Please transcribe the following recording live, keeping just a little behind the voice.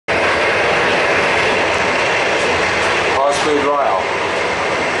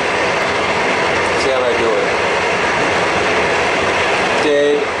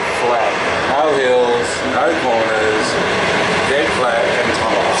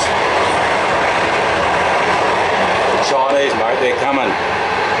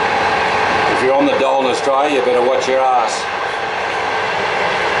Australia, you better watch your ass.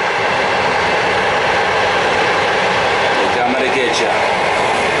 They're coming to get you.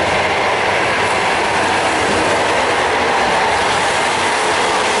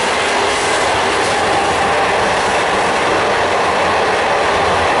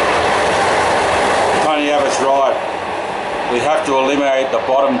 Right, we have to eliminate the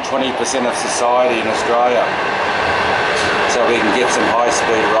bottom 20% of society in Australia so we can get some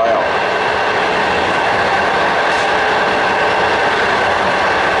high-speed rail.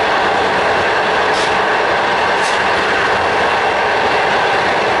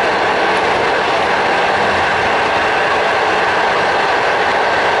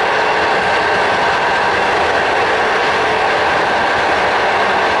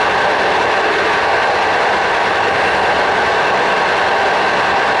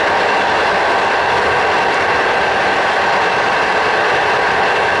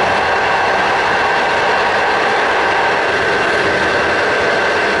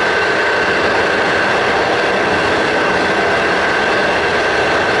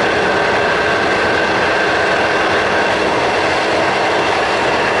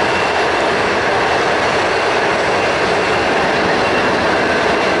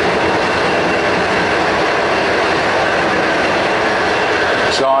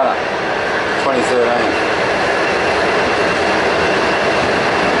 China, 2013.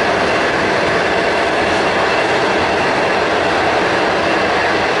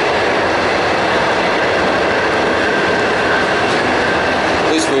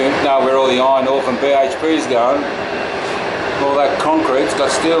 At least we know where all the iron ore from BHP's going. All that concrete's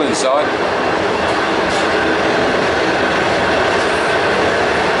got steel inside.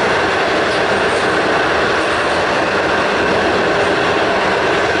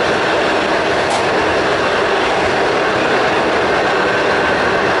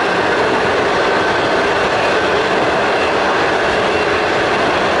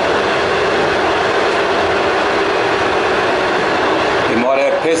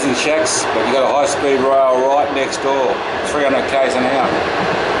 Peasant shacks, but you've got a high-speed rail right next door, 300 k's an hour.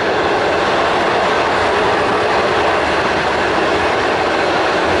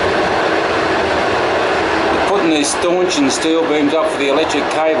 They're putting these stanchion steel beams up for the electric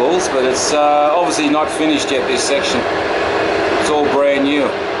cables, but it's obviously not finished yet, this section. It's all brand new.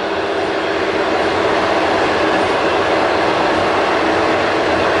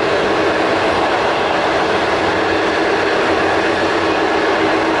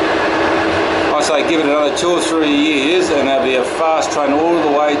 Say give it another 2 or 3 years and there'll be a fast train all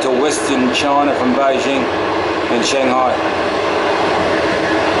the way to Western China from Beijing and Shanghai.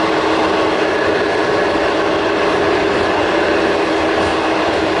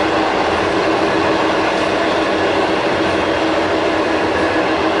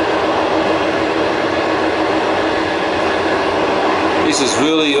 This is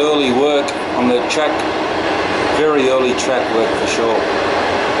really early work on the track, very early track work for sure.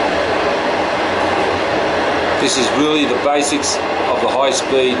 This is really the basics of the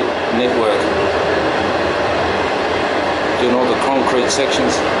high-speed network. Doing all the concrete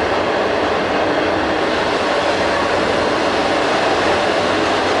sections.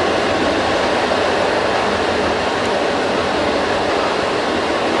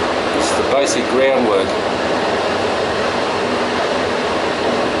 This is the basic groundwork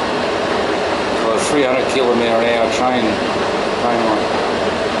for a 300 km/h train line.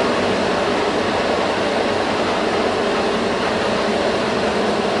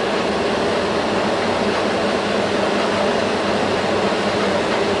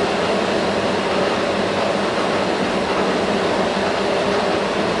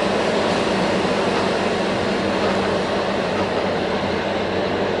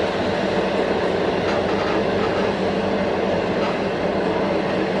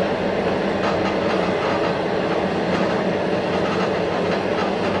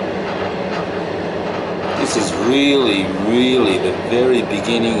 This is really the very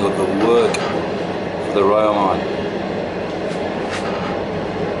beginning of the work for the rail line.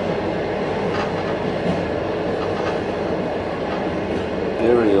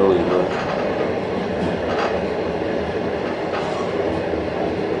 Very early work.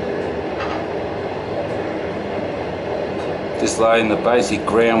 Just laying the basic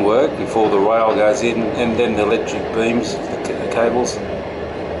groundwork before the rail goes in, and then the electric beams, the cables.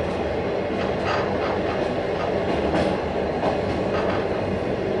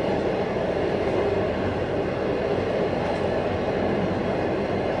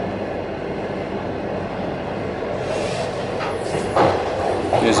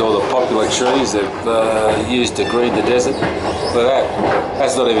 Here's all the popular trees that used to green the desert. Look at that.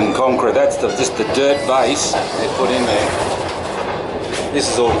 That's not even concrete. That's just the dirt base they put in there. This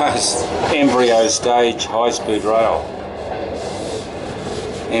is almost embryo stage high-speed rail.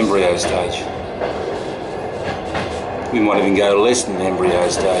 Embryo stage. We might even go less than embryo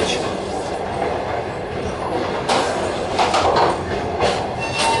stage.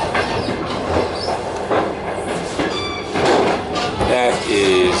 That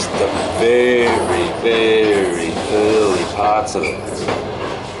is the very, very early parts of it.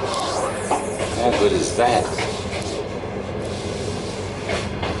 How good is that?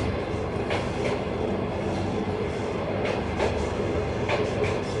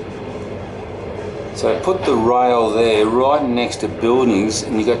 So put the rail there right next to buildings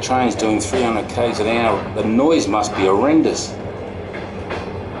and you've got trains doing 300 k's an hour. The noise must be horrendous.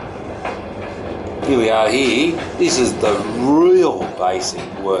 Here we are here. This is the real basic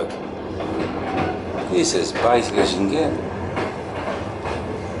work. This is as basic as you can get.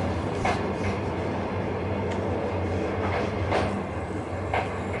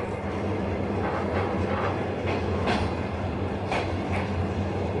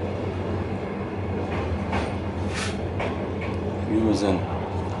 Yumen.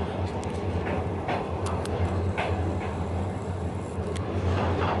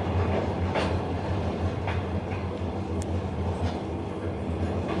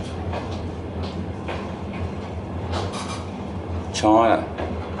 China.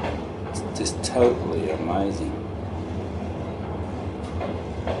 It's just totally amazing.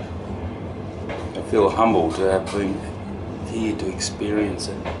 I feel humbled to have been here to experience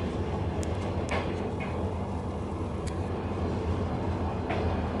it.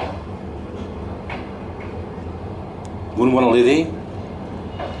 Wouldn't want to live here?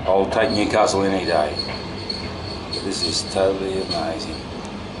 I'll take Newcastle any day. This is totally amazing.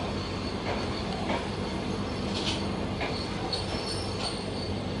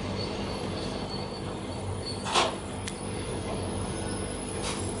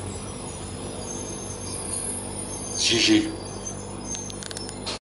 Gigi.